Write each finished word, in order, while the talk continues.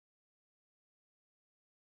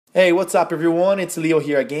Hey, what's up everyone? It's Leo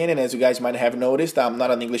here again, and as you guys might have noticed, I'm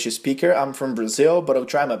not an English speaker, I'm from Brazil, but I'll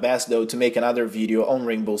try my best though to make another video on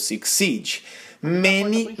Rainbow Six Siege.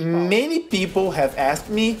 Many people have asked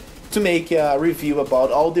me to make a review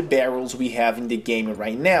about all the barrels we have in the game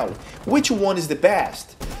right now. Which one is the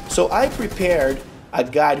best? So I prepared a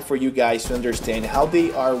guide for you guys to understand how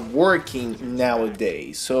they are working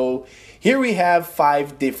nowadays. So here we have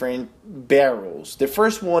 5 different barrels. The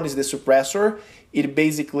first one is the suppressor. It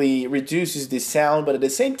basically reduces the sound, but at the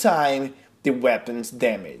same time, the weapon's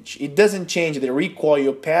damage. It doesn't change the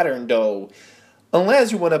recoil pattern though.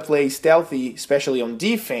 Unless you want to play stealthy, especially on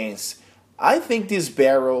defense, I think this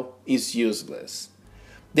barrel is useless.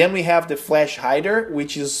 Then we have the flash hider,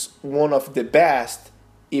 which is one of the best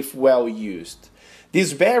if well used.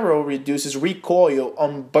 This barrel reduces recoil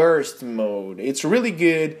on burst mode. It's really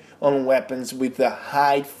good on weapons with a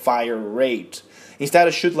high fire rate. Instead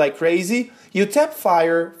of shoot like crazy, you tap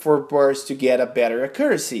fire for burst to get a better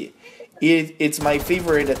accuracy. It's my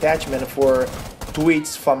favorite attachment for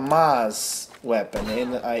Twitch's FAMAS weapon,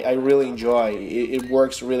 and I really enjoy it. It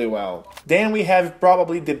works really well. Then we have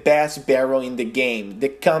probably the best barrel in the game, the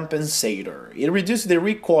compensator. It reduces the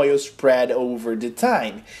recoil spread over the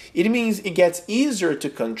time. It means it gets easier to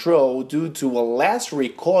control due to a less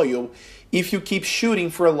recoil if you keep shooting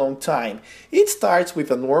for a long time. It starts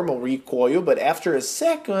with a normal recoil, but after a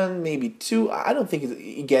second, maybe 2, I don't think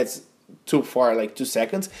it gets too far, like 2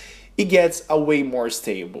 seconds, it gets a way more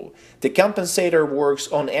stable. The compensator works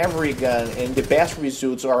on every gun, and the best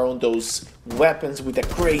results are on those weapons with a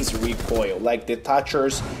crazy recoil, like the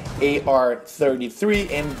Thatcher's AR-33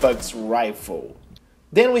 and Buck's rifle.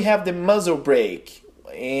 Then we have the muzzle brake,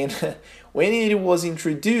 and when it was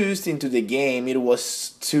introduced into the game, it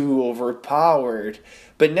was too overpowered,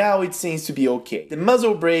 but now it seems to be okay. The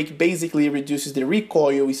muzzle brake basically reduces the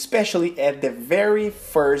recoil, especially at the very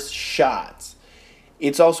first shot.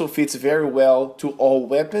 It also fits very well to all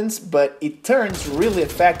weapons, but it turns really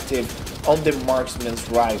effective on the marksman's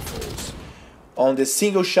rifles. On the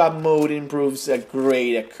single shot mode, it improves a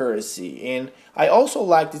great accuracy, and I also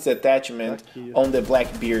like this attachment on the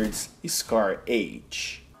Blackbeard's Scar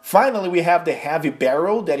H. Finally, we have the heavy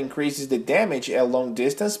barrel that increases the damage at long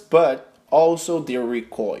distance, but also the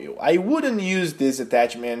recoil. I wouldn't use this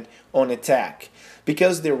attachment on attack,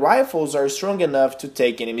 because the rifles are strong enough to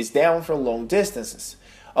take enemies down from long distances.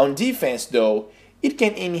 On defense though, it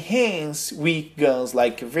can enhance weak guns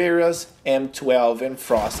like Vera's M12 and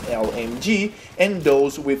Frost LMG, and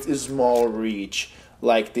those with small reach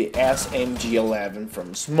like the SMG11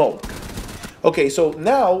 from Smoke. Okay, so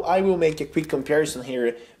now I will make a quick comparison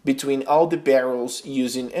here between all the barrels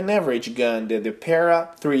using an average gun, the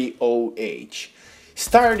Para 30H.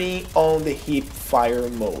 Starting on the hip fire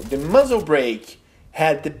mode, the muzzle brake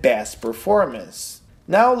had the best performance.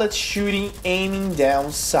 Now let's shooting aiming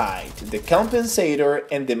down sight. The compensator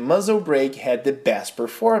and the muzzle brake had the best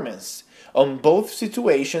performance. On both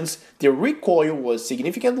situations, the recoil was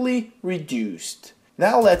significantly reduced.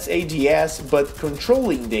 Now let's ADS but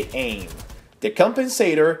controlling the aim. The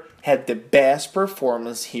compensator had the best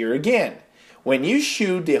performance here again. When you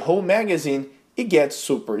shoot the whole magazine, it gets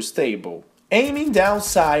super stable. Aiming down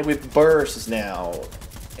sight with bursts now.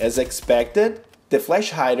 As expected, the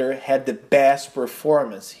flash hider had the best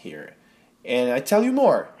performance here. And I tell you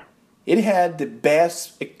more, it had the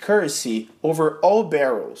best accuracy over all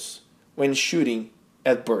barrels when shooting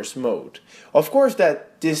at burst mode. Of course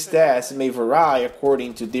that this stats may vary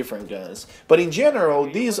according to different guns, but in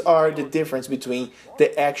general these are the difference between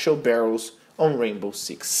the actual barrels on Rainbow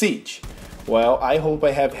Six Siege. Well, I hope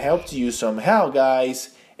I have helped you somehow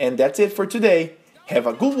guys, and that's it for today. Have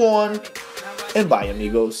a good one, and bye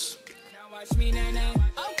amigos. Watch me, nay, nay.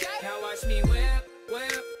 Okay. Now watch me whip,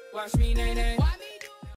 whip. Watch me, nay, nay.